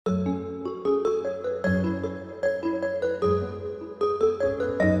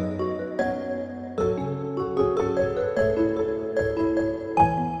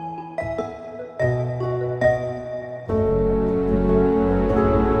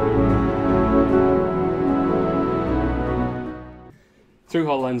through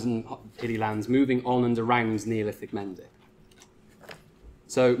highlands and hilly lands, moving on and around Neolithic Mendip.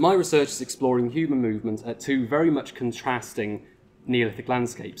 So my research is exploring human movement at two very much contrasting Neolithic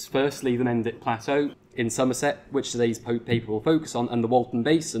landscapes. Firstly, the Mendip Plateau in Somerset, which today's paper will focus on, and the Walton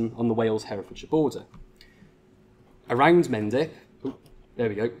Basin on the Wales-Herefordshire border. Around Mendip,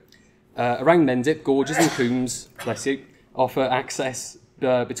 around Mendip, gorges and combes, bless you, offer access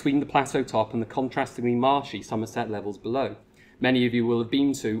between the plateau top and the contrastingly marshy Somerset levels below. Many of you will have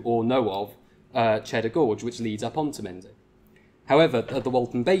been to or know of Cheddar Gorge, which leads up onto Mendip. However, at the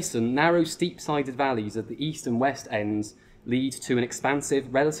Walton Basin, narrow, steep-sided valleys at the east and west ends lead to an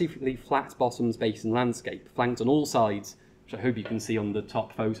expansive, relatively flat-bottomed basin landscape, flanked on all sides, which I hope you can see on the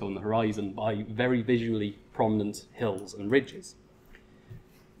top photo on the horizon, by very visually prominent hills and ridges.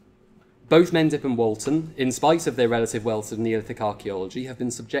 Both Mendip and Walton, in spite of their relative wealth of Neolithic archaeology, have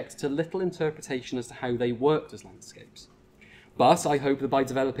been subjected to little interpretation as to how they worked as landscapes. But I hope that by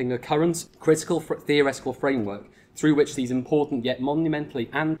developing a current, critical theoretical framework through which these important yet monumentally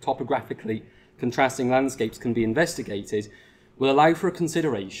and topographically contrasting landscapes can be investigated, will allow for a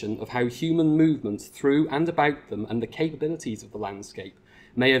consideration of how human movement through and about them and the capabilities of the landscape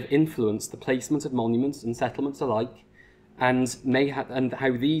may have influenced the placement of monuments and settlements alike, and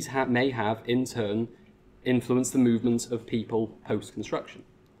how these may have, in turn, influenced the movement of people post-construction.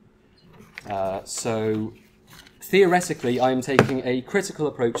 So, theoretically, I am taking a critical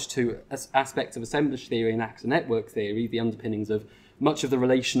approach to aspects of assemblage theory and actor network theory, the underpinnings of much of the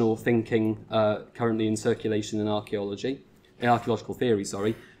relational thinking currently in circulation in archaeological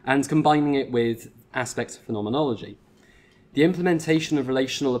theory, and combining it with aspects of phenomenology. The implementation of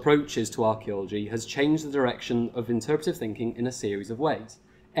relational approaches to archaeology has changed the direction of interpretive thinking in a series of ways.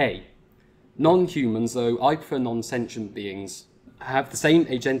 A. Non-humans, though I prefer non-sentient beings, have the same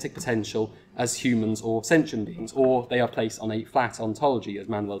agentic potential as humans or sentient beings, or they are placed on a flat ontology, as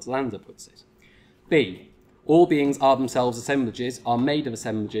Manuel de Landa puts it. B. All beings are themselves assemblages, are made of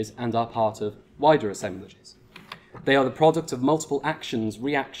assemblages, and are part of wider assemblages. They are the product of multiple actions,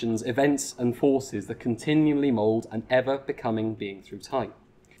 reactions, events, and forces that continually mould an ever-becoming being through time.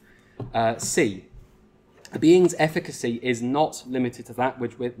 C. A being's efficacy is not limited to that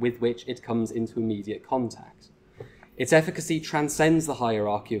with which it comes into immediate contact. Its efficacy transcends the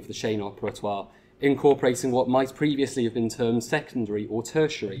hierarchy of the chain operatoire, incorporating what might previously have been termed secondary or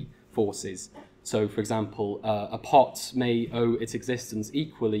tertiary forces. So, for example, a pot may owe its existence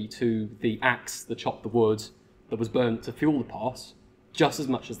equally to the axe that chopped the wood that was burnt to fuel the pot, just as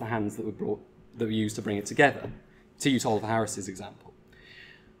much as the hands that were used to bring it together, to use Oliver Harris's example.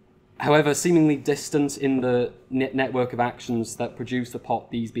 However, seemingly distant in the network of actions that produce the pot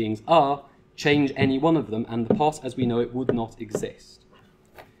these beings are, change any one of them, and the pot, as we know it, would not exist.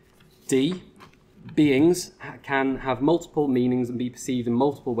 D. Beings can have multiple meanings and be perceived in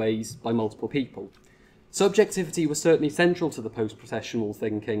multiple ways by multiple people. Subjectivity was certainly central to the post-processual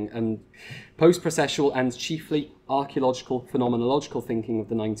thinking and post-processual and chiefly archaeological phenomenological thinking of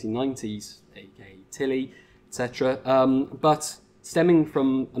the 1990s, aka Tilly, etc. But stemming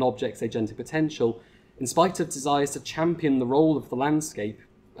from an object's agentic potential, in spite of desires to champion the role of the landscape,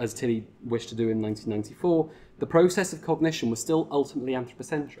 as Tilly wished to do in 1994, the process of cognition was still ultimately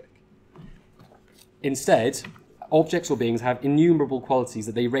anthropocentric. Instead, objects or beings have innumerable qualities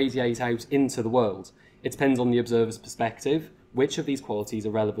that they radiate out into the world. It depends on the observer's perspective which of these qualities are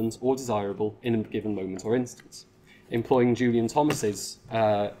relevant or desirable in a given moment or instance. Employing Julian Thomas's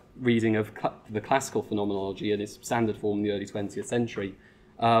reading of the classical phenomenology in its standard form in the early 20th century,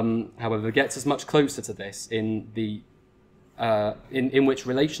 however, gets us much closer to this in which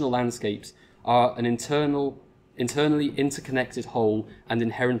relational landscapes are an internally interconnected whole and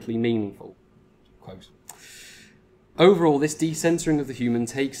inherently meaningful. Quote. Overall, this decentering of the human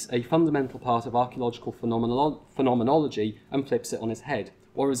takes a fundamental part of archaeological phenomenology and flips it on its head.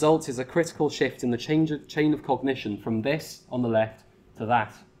 What results is a critical shift in the chain of cognition from this on the left to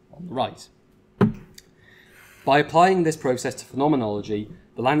that on the right. By applying this process to phenomenology,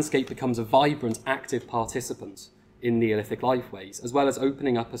 the landscape becomes a vibrant, active participant in Neolithic lifeways, as well as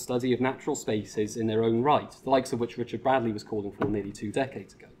opening up a study of natural spaces in their own right, the likes of which Richard Bradley was calling for nearly 2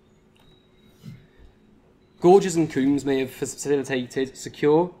 decades ago. Gorges and combes may have facilitated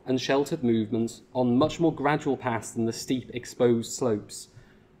secure and sheltered movement on much more gradual paths than the steep, exposed slopes.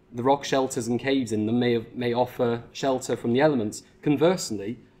 The rock shelters and caves in them may offer shelter from the elements.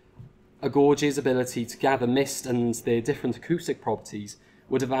 Conversely, a gorge's ability to gather mist and their different acoustic properties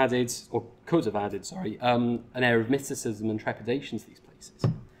could have added, an air of mysticism and trepidation to these places.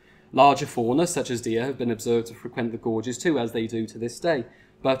 Larger fauna, such as deer, have been observed to frequent the gorges too, as they do to this day.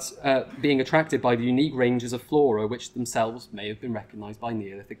 but being attracted by the unique ranges of flora which themselves may have been recognised by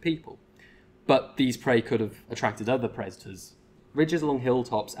Neolithic people. But these prey could have attracted other predators. Ridges along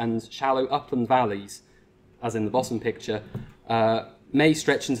hilltops and shallow upland valleys, as in the bottom picture, may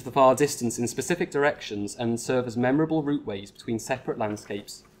stretch into the far distance in specific directions and serve as memorable routeways between separate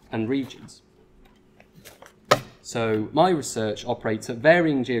landscapes and regions. So my research operates at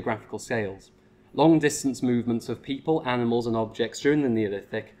varying geographical scales. Long-distance movements of people, animals and objects during the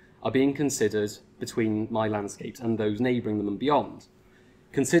Neolithic are being considered between my landscapes and those neighbouring them and beyond.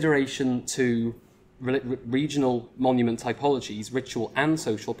 Consideration to regional monument typologies, ritual and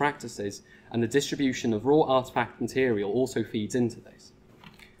social practices, and the distribution of raw artefact material also feeds into this.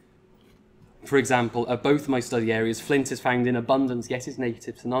 For example, at both of my study areas, flint is found in abundance, yet is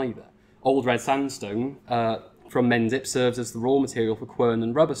native to neither. Old red sandstone from Mendip serves as the raw material for quern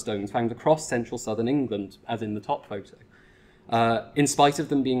and rubber stones found across central southern England, as in the top photo, in spite of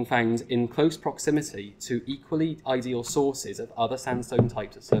them being found in close proximity to equally ideal sources of other sandstone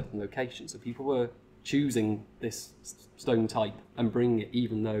types at certain locations. So people were choosing this stone type and bringing it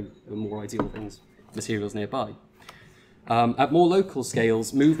even though there were more ideal materials nearby. At more local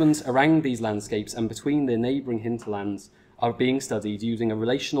scales, movements around these landscapes and between their neighbouring hinterlands are being studied using the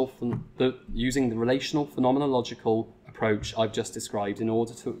relational phenomenological approach I've just described in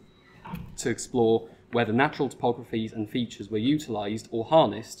order to explore whether natural topographies and features were utilised or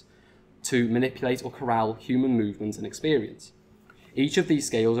harnessed to manipulate or corral human movement and experience. Each of these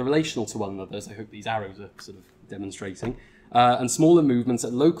scales are relational to one another, as I hope these arrows are sort of demonstrating, and smaller movements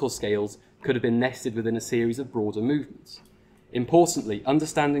at local scales could have been nested within a series of broader movements. Importantly,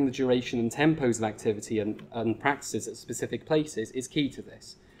 understanding the duration and tempos of activity and practices at specific places is key to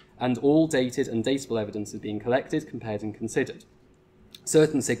this, and all dated and datable evidence is being collected, compared and considered.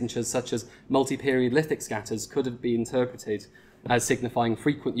 Certain signatures, such as multi-period lithic scatters, could have been interpreted as signifying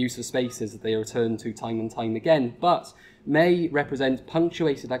frequent use of spaces that they return to time and time again, but may represent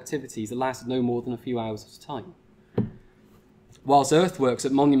punctuated activities that lasted no more than a few hours at a time. Whilst earthworks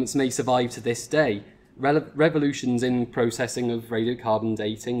at monuments may survive to this day, revolutions in processing of radiocarbon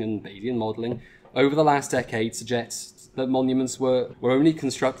dating and Bayesian modelling over the last decade suggests that monuments were only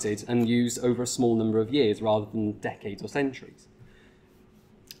constructed and used over a small number of years rather than decades or centuries.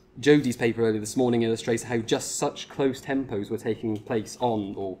 Jodie's paper earlier this morning illustrates how just such close tempos were taking place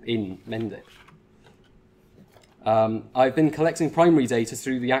on or in Mendip. I've been collecting primary data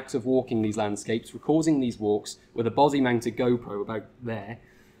through the act of walking these landscapes, recording these walks with a body-mounted GoPro about there,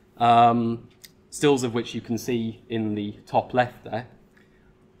 stills of which you can see in the top left there,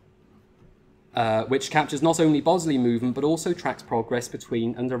 which captures not only bodily movement but also tracks progress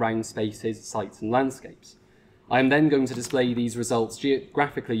between and around spaces, sites and landscapes. I am then going to display these results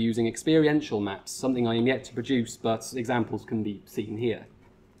geographically using experiential maps, something I am yet to produce, but examples can be seen here.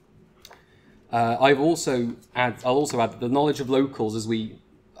 I'll also add that the knowledge of locals, as we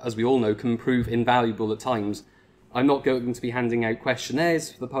all know, can prove invaluable at times. I'm not going to be handing out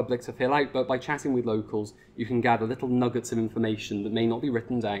questionnaires for the public to fill out, but by chatting with locals, you can gather little nuggets of information that may not be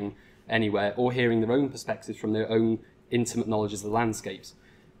written down anywhere, or hearing their own perspectives from their own intimate knowledges of the landscapes.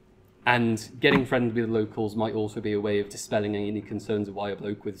 And getting friendly with the locals might also be a way of dispelling any concerns of why a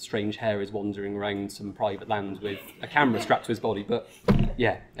bloke with strange hair is wandering around some private land with a camera strapped to his body. But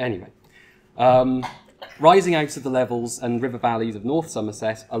yeah, anyway. Rising out of the levels and river valleys of North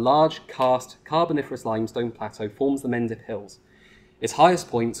Somerset, a large karst Carboniferous limestone plateau forms the Mendip Hills. Its highest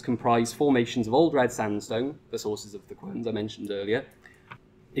points comprise formations of old red sandstone, the sources of the querns I mentioned earlier,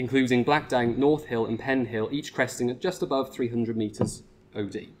 including Blackdown, North Hill and Pen Hill, each cresting at just above 300 metres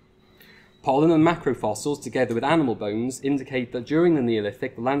OD. Pollen and macrofossils, together with animal bones, indicate that during the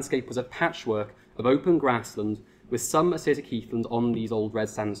Neolithic, the landscape was a patchwork of open grassland with some acidic heathland on these old red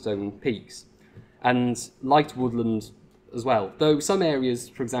sandstone peaks, and light woodland as well, though some areas,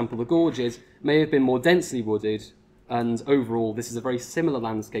 for example the gorges, may have been more densely wooded, and overall this is a very similar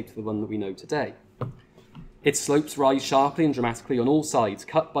landscape to the one that we know today. Its slopes rise sharply and dramatically on all sides,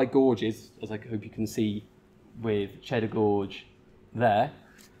 cut by gorges, as I hope you can see with Cheddar Gorge there,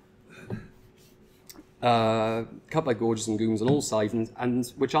 cut by gorges and gooms on all sides, and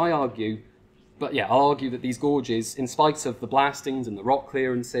which I'll argue that these gorges, in spite of the blastings and the rock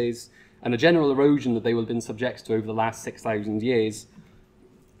clearances and the general erosion that they will have been subject to over the last 6,000 years,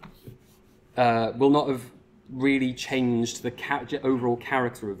 will not have really changed the overall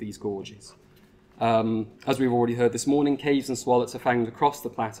character of these gorges. As we've already heard this morning, caves and swallets are found across the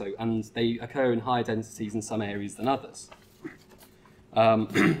plateau, and they occur in higher densities in some areas than others.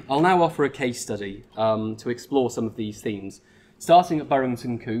 I'll now offer a case study to explore some of these themes, starting at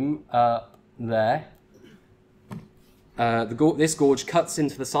Burrington Combe there, This gorge cuts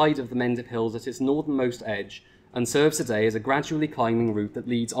into the side of the Mendip Hills at its northernmost edge and serves today as a gradually climbing route that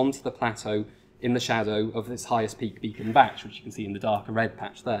leads onto the plateau in the shadow of its highest peak, Beacon Batch, which you can see in the darker red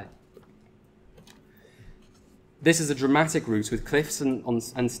patch there. This is a dramatic route with cliffs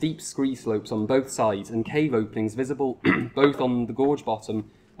and steep scree slopes on both sides and cave openings visible both on the gorge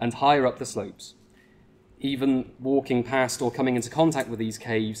bottom and higher up the slopes. Even walking past or coming into contact with these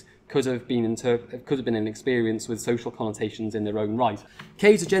caves could have been an experience with social connotations in their own right.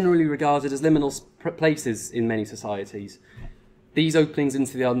 Caves are generally regarded as liminal places in many societies. These openings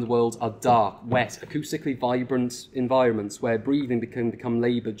into the underworld are dark, wet, acoustically vibrant environments where breathing can become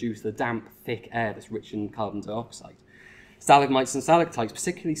laboured due to the damp, thick air that's rich in carbon dioxide. Stalagmites and stalactites,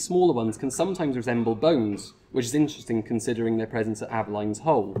 particularly smaller ones, can sometimes resemble bones, which is interesting considering their presence at Aveline's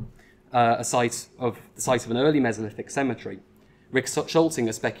Hole, the site of an early Mesolithic cemetery. Rick Scholting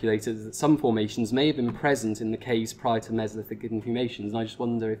has speculated that some formations may have been present in the caves prior to Mesolithic inhumations, and I just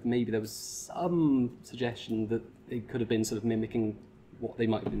wonder if maybe there was some suggestion that it could have been sort of mimicking what they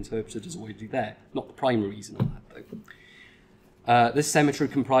might have interpreted as already there. Not the primary reason on that, though. This cemetery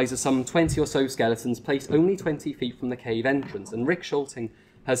comprises some 20 or so skeletons placed only 20 feet from the cave entrance, and Rick Scholting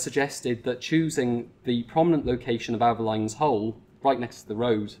has suggested that choosing the prominent location of Aveline's Hole, right next to the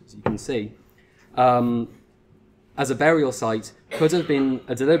road, as you can see, as a burial site could have been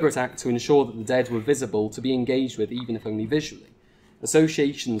a deliberate act to ensure that the dead were visible to be engaged with, even if only visually.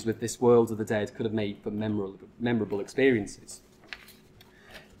 Associations with this world of the dead could have made for memorable experiences.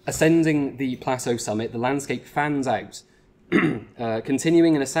 Ascending the plateau summit, the landscape fans out.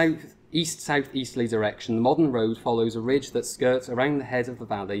 Continuing in a southeasterly direction, the modern road follows a ridge that skirts around the head of the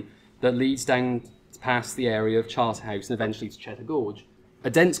valley that leads down past the area of Charterhouse and eventually to Cheddar Gorge. A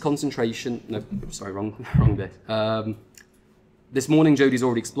dense concentration... No, sorry, wrong bit. This morning, Jodie's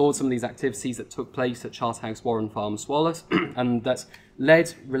already explored some of these activities that took place at Charterhouse Warren Farm, Swallow, and that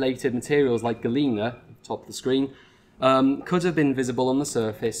lead-related materials like galena, top of the screen, could have been visible on the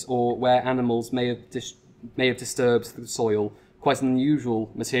surface, or where animals may have disturbed the soil, quite an unusual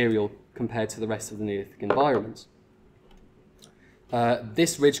material compared to the rest of the Neolithic environment.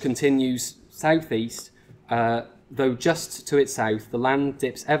 This ridge continues southeast, though just to its south, the land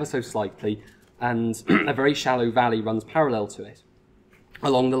dips ever so slightly, and a very shallow valley runs parallel to it,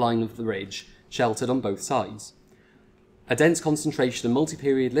 along the line of the ridge, sheltered on both sides. A dense concentration of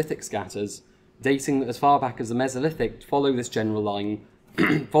multi-period lithic scatters, dating as far back as the Mesolithic, follow the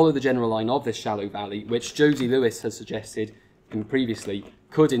general line of this shallow valley, which Josie Lewis has suggested previously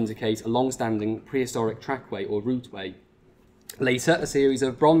could indicate a long-standing prehistoric trackway or routeway. Later, a series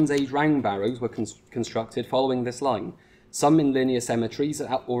of Bronze Age round barrows were constructed following this line, some in linear cemeteries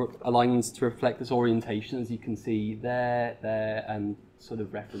or aligned to reflect this orientation, as you can see there, and sort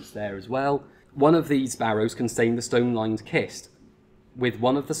of referenced there as well. One of these barrows contained a stone-lined kist, with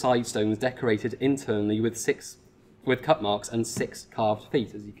one of the side stones decorated internally with cut marks and 6 carved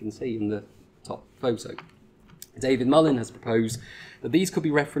feet, as you can see in the top photo. David Mullin has proposed that these could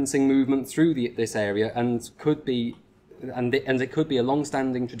be referencing movement through this area and it could be a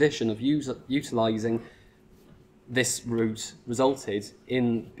long-standing tradition of utilising this route resulted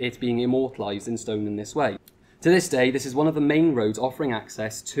in it being immortalised in stone in this way. To this day, this is one of the main roads offering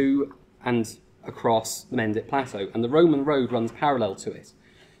access to and across the Mendip Plateau, and the Roman road runs parallel to it,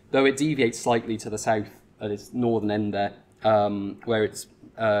 though it deviates slightly to the south at its northern end there, where it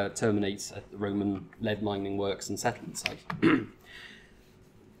terminates at the Roman lead mining works and settlement site.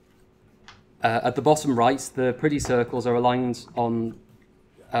 At the bottom right, the pretty circles are aligned on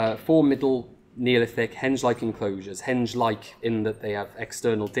 4 middle Neolithic henge-like enclosures, henge-like in that they have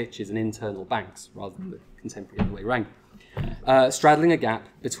external ditches and internal banks, rather than the contemporary other way around, straddling a gap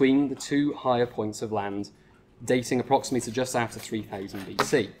between the 2 higher points of land, dating approximately to just after 3000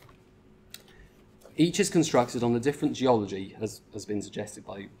 BC. Each is constructed on a different geology, as has been suggested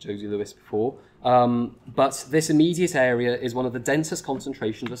by Josie Lewis before, but this immediate area is one of the densest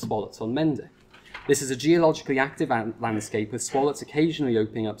concentrations of swallows on Mendip. This is a geologically active landscape with swallows occasionally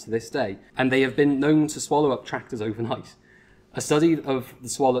opening up to this day, and they have been known to swallow up tractors overnight. A study of the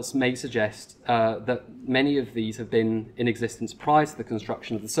swallows may suggest that many of these have been in existence prior to the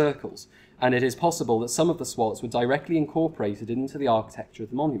construction of the circles, and it is possible that some of the swallows were directly incorporated into the architecture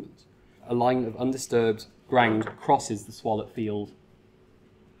of the monument. A line of undisturbed ground crosses the swallow field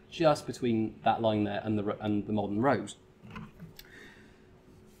just between that line there and the modern road.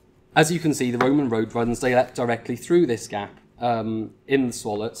 As you can see, the Roman road runs directly through this gap in the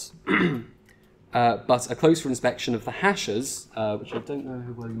swallows, but a closer inspection of the hashes, which I don't know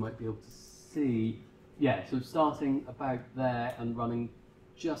how well you might be able to see, yeah, so starting about there and running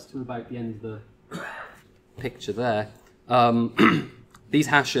just to about the end of the picture there, These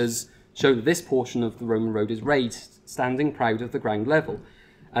hachures show that this portion of the Roman road is raised, standing proud of the ground level.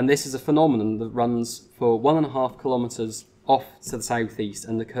 And this is a phenomenon that runs for 1.5 kilometres off to the southeast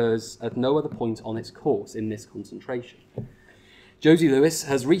and occurs at no other point on its course in this concentration. Josie Lewis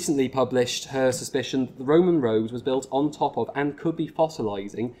has recently published her suspicion that the Roman road was built on top of and could be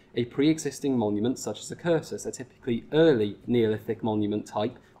fossilising a pre-existing monument such as a cursus, a typically early Neolithic monument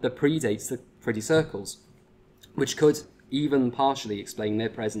type that predates the pretty circles, which could even partially explain their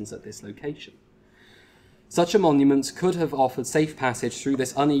presence at this location. Such a monument could have offered safe passage through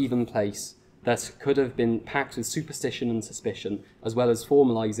this uneven place that could have been packed with superstition and suspicion, as well as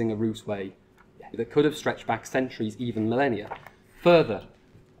formalising a routeway that could have stretched back centuries, even millennia. Further,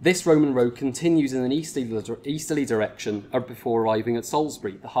 this Roman road continues in an easterly direction before arriving at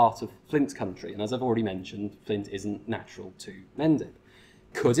Salisbury, the heart of Flint country, and as I've already mentioned, Flint isn't natural to Mendip.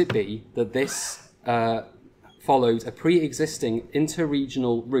 Could it be that this followed a pre-existing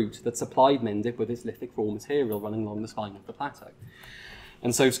inter-regional route that supplied Mendip with its lithic raw material running along the spine of the plateau?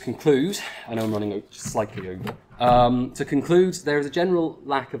 And so to conclude, I know I'm running slightly over, to conclude, there is a general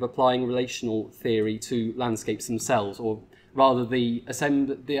lack of applying relational theory to landscapes themselves, or rather the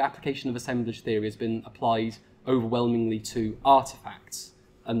application of assemblage theory has been applied overwhelmingly to artefacts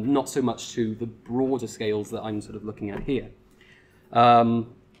and not so much to the broader scales that I'm sort of looking at here.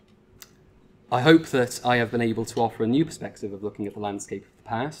 I hope that I have been able to offer a new perspective of looking at the landscape of the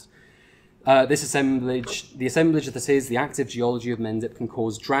past. The assemblage that is the active geology of Mendip can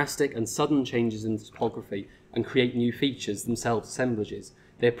cause drastic and sudden changes in topography and create new features, themselves assemblages.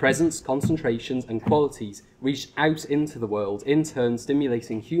 Their presence, concentrations and qualities reach out into the world, in turn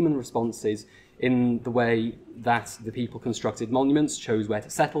stimulating human responses in the way that the people constructed monuments, chose where to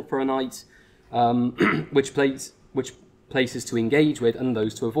settle for a night, which places to engage with and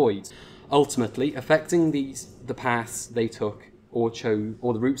those to avoid, ultimately affecting the paths they took or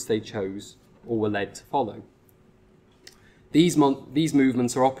the routes they chose or were led to follow. These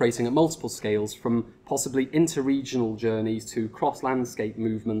movements are operating at multiple scales, from possibly inter-regional journeys to cross-landscape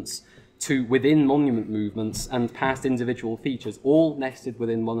movements to within monument movements and past individual features, all nested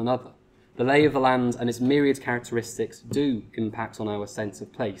within one another. The lay of the land and its myriad characteristics do impact on our sense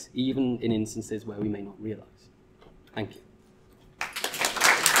of place, even in instances where we may not realise. Thank you.